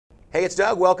Hey, it's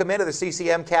Doug. Welcome into the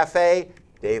CCM Cafe.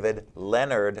 David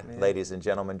Leonard, ladies and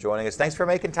gentlemen, joining us. Thanks for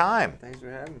making time. Thanks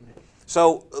for having me.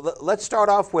 So let's start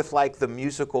off with like the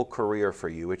musical career for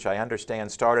you, which I understand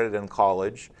started in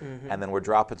college, and then we're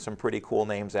dropping some pretty cool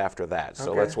names after that.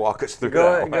 So let's walk us through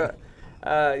that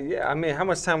one. Yeah, I mean, how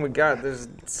much time we got? There's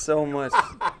so much.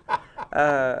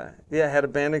 Yeah, I had a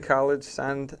band in college,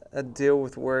 signed a deal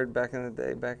with Word back in the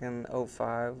day, back in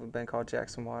 '05, a band called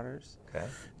Jackson Waters. Okay.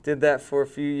 Did that for a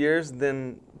few years,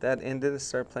 then that ended. I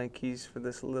started playing keys for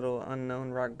this little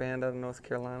unknown rock band out of North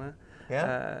Carolina.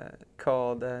 Yeah.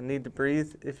 Called Need to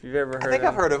Breathe, if you've ever heard of I think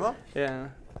I've heard of them. Yeah.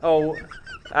 Oh,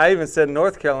 I even said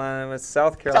North Carolina, it's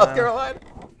South Carolina. South Carolina.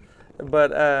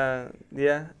 But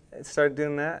yeah, I started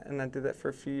doing that, and I did that for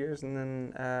a few years, and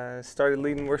then started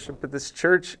leading worship at this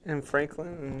church in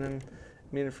Franklin, and then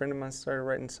me and a friend of mine started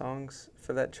writing songs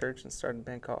for that church and started a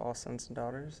band called All Sons and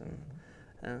Daughters,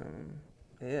 and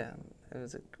yeah, it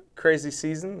was a crazy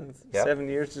season of 7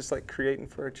 years just like creating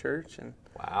for a church, and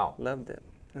loved it.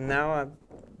 And now I'm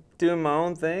doing my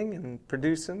own thing and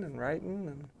producing and writing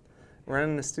and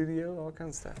running the studio, all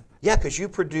kinds of stuff. Yeah, because you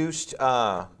produced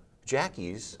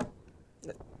Jackie's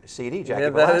CD, Jackie Yeah,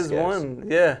 Velasquez. that is one.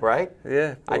 Yeah. Right?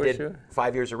 Yeah, I did sure.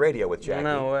 5 years of radio with Jackie.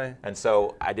 No way. And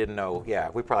so I didn't know,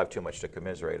 we probably have too much to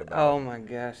commiserate about. Oh my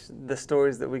gosh, the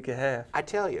stories that we could have. I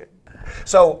tell you.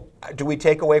 So do we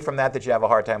take away from that you have a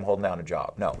hard time holding down a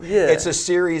job? No. Yeah. It's a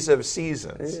series of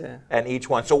seasons. Yeah. And each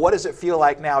one. So what does it feel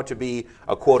like now to be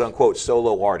a quote-unquote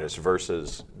solo artist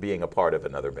versus being a part of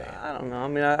another band? I don't know. I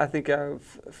mean, I think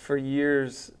for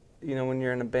years, you know, when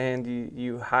you're in a band,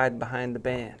 you hide behind the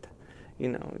band. You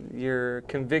know, your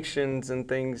convictions and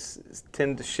things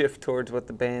tend to shift towards what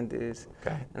the band is.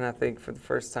 Okay. And I think for the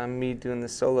first time, me doing the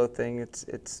solo thing,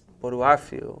 it's what do I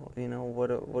feel? You know, what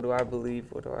do I believe?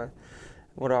 What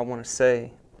do I want to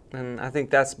say? And I think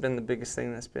that's been the biggest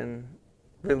thing that's been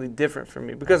really different for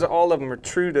me, because all of them are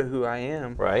true to who I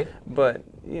am. Right. But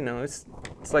you know, it's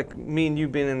like me and you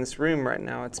being in this room right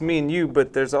now. It's me and you,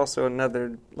 but there's also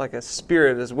another, like a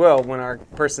spirit as well, when our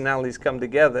personalities come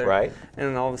together. Right. And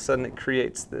then all of a sudden it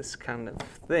creates this kind of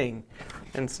thing.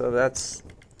 And so that's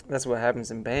what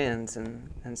happens in bands, and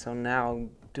so now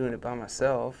doing it by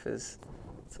myself it's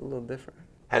a little different.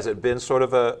 Has it been sort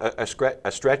of a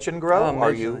stretch and grow?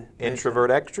 Are you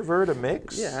introvert, extrovert, a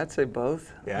mix? Yeah, I'd say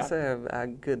both. Yeah. I'd say I have a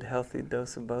good, healthy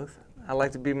dose of both. I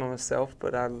like to be myself,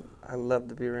 but I love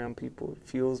to be around people. It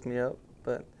fuels me up.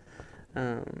 But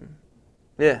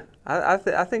yeah, I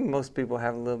think most people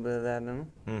have a little bit of that in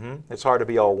them. Mm-hmm. It's hard to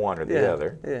be all one or the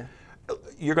other. Yeah.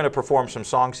 You're going to perform some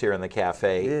songs here in the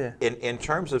cafe. Yeah. In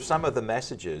terms of some of the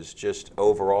messages, just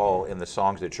overall in the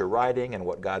songs that you're writing and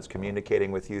what God's communicating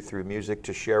with you through music,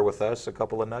 to share with us a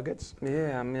couple of nuggets?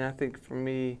 Yeah, I mean, I think for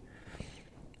me,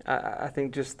 I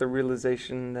think just the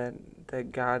realization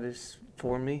that God is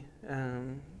for me,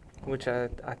 which I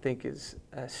think is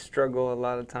a struggle a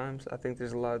lot of times. I think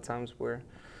there's a lot of times where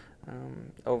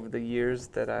over the years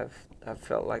that I've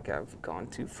felt like I've gone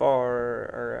too far,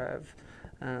 or I've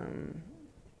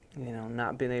you know,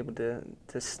 not been able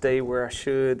to stay where I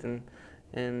should,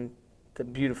 and the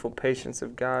beautiful patience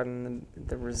of God, and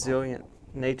the resilient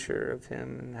nature of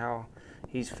Him, and how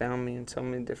He's found me in so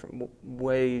many different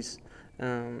ways.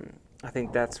 I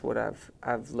think that's what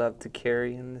I've loved to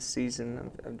carry in this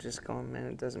season of just going, man,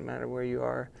 it doesn't matter where you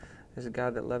are. There's a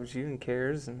God that loves you and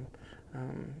cares, and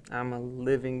I'm a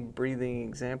living, breathing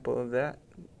example of that,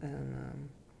 and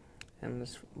I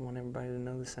just want everybody to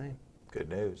know the same. Good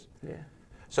news. Yeah.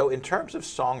 So in terms of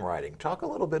songwriting, talk a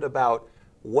little bit about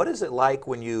what is it like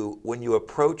when you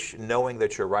approach knowing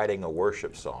that you're writing a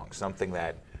worship song, something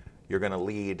that you're going to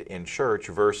lead in church,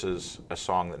 versus a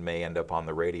song that may end up on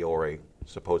the radio, or a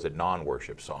supposed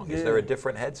non-worship song. Yeah. Is there a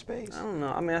different headspace? I don't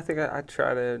know. I mean, I think I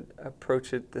try to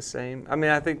approach it the same. I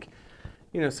mean, I think,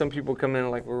 you know, some people come in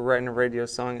like, we're writing a radio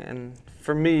song, and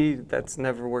for me, that's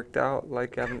never worked out.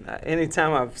 Like,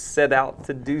 anytime I've set out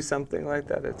to do something like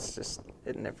that,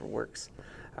 it never works.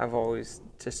 I've always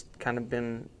just kind of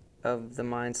been of the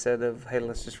mindset of, hey,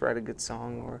 let's just write a good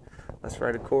song, or let's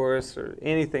write a chorus, or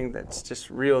anything that's just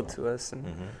real to us.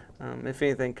 And if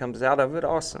anything comes out of it,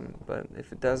 awesome. But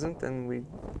if it doesn't, then we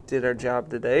did our job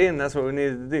today, and that's what we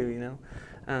needed to do, you know.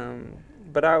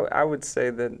 But I would say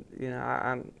that, you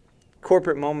know,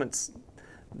 corporate moments,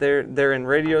 they're in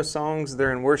radio songs,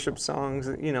 they're in worship songs.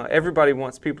 You know, everybody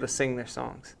wants people to sing their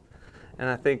songs. And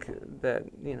I think that,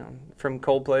 you know, from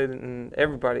Coldplay and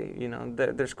everybody, you know,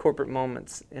 there's corporate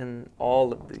moments in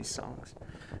all of these songs.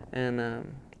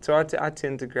 And so I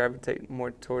tend to gravitate more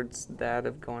towards that,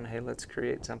 of going, hey, let's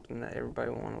create something that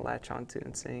everybody will want to latch onto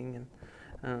and sing.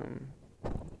 And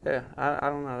Yeah, I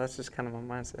don't know. That's just kind of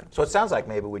my mindset. So it sounds like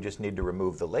maybe we just need to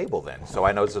remove the label then. So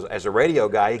I know as a radio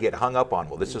guy, you get hung up on,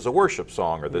 well, this is a worship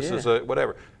song or this is a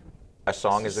whatever. A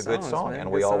song is a good song, man. and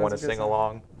Good we all song's want a to good sing song.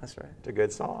 along That's right. to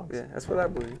good songs. Yeah, that's what I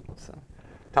believe. So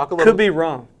Talk a little. could be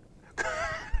wrong.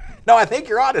 No, I think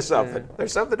you're onto something. Yeah.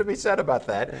 There's something to be said about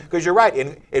that. Because you're right,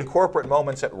 in corporate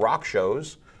moments at rock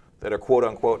shows that are quote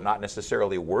unquote not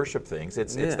necessarily worship things,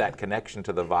 it's that connection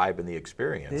to the vibe and the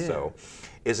experience. Yeah. So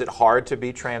is it hard to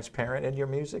be transparent in your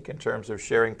music in terms of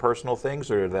sharing personal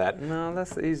things, or that? No,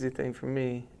 that's the easy thing for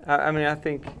me. I mean, I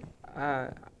think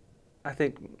my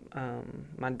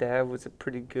dad was a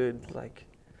pretty good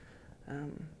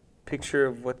picture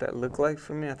of what that looked like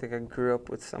for me. I think I grew up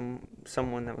with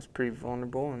someone that was pretty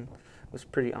vulnerable and was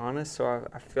pretty honest, so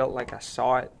I felt like I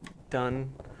saw it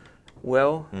done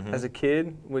well as a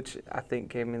kid, which I think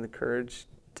gave me the courage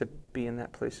to be in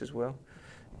that place as well.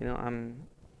 You know, I'm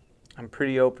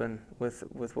pretty open with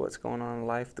what's going on in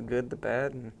life, the good, the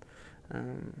bad, and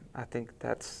I think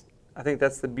that's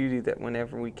the beauty, that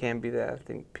whenever we can be that, I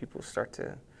think people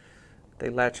they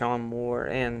latch on more,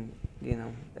 and you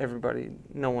know,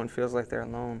 no one feels like they're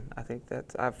alone. I think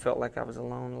that I've felt like I was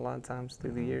alone a lot of times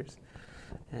through the years,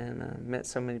 and met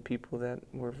so many people that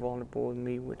were vulnerable with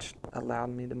me, which allowed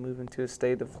me to move into a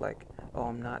state of like, oh,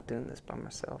 I'm not doing this by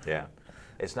myself. Yeah,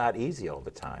 it's not easy all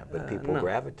the time, but people no.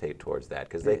 gravitate towards that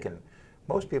because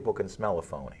most people can smell a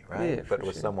phony, right? Yeah, but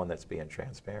with sure. someone that's being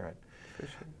transparent. For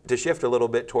sure. To shift a little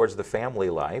bit towards the family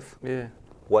life, Yeah.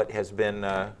 what has been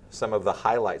some of the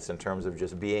highlights in terms of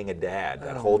just being a dad,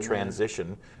 that whole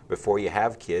transition before you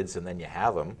have kids and then you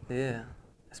have them? Yeah,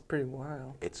 it's pretty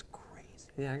wild. It's crazy.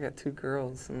 Yeah, I got 2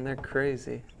 girls, and they're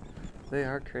crazy. They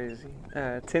are crazy.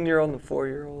 10-year-old and a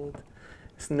 4-year-old.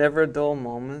 It's never a dull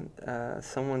moment.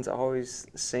 Someone's always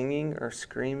singing or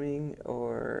screaming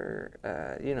or,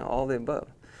 you know, all the above.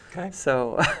 Okay.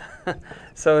 So,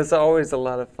 so it's always a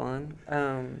lot of fun.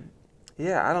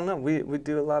 Yeah, I don't know. We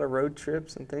do a lot of road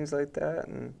trips and things like that,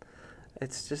 and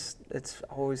it's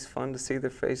always fun to see their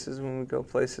faces when we go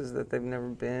places that they've never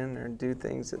been or do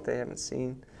things that they haven't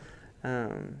seen.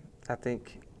 I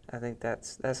think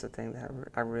that's the thing that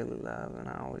I really love, and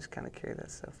I always kind of carry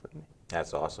that stuff with me.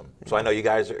 That's awesome. Yeah. So I know you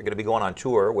guys are going to be going on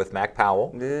tour with Mac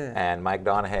Powell and Mike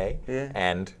Donahue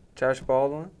and Josh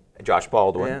Baldwin.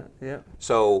 Yeah, yeah.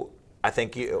 So I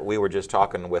think we were just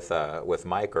talking with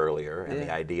Mike earlier, and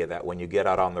the idea that when you get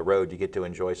out on the road, you get to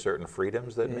enjoy certain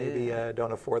freedoms that maybe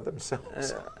don't afford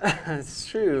themselves. It's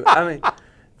true. I mean,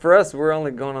 for us, we're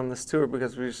only going on this tour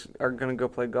because we are going to go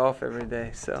play golf every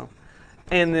day. So,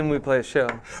 and then we play a show.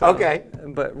 So, okay.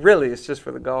 But really, it's just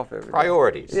for the golf every day.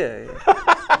 Priorities. Yeah.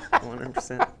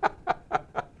 100%.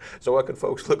 So what can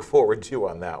folks look forward to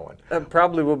on that one?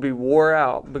 Probably will be wore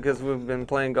out because we've been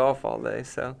playing golf all day.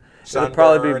 So sunburn, it'll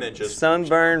probably be and just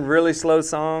sunburn, really slow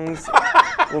songs.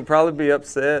 We'll probably be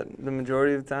upset the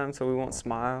majority of the time, so we won't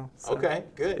smile. So, okay,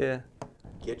 good. Yeah.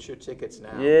 Get your tickets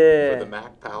now for the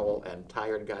Mac Powell and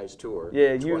Tired Guys Tour.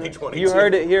 Yeah, 2022. you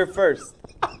heard it here first.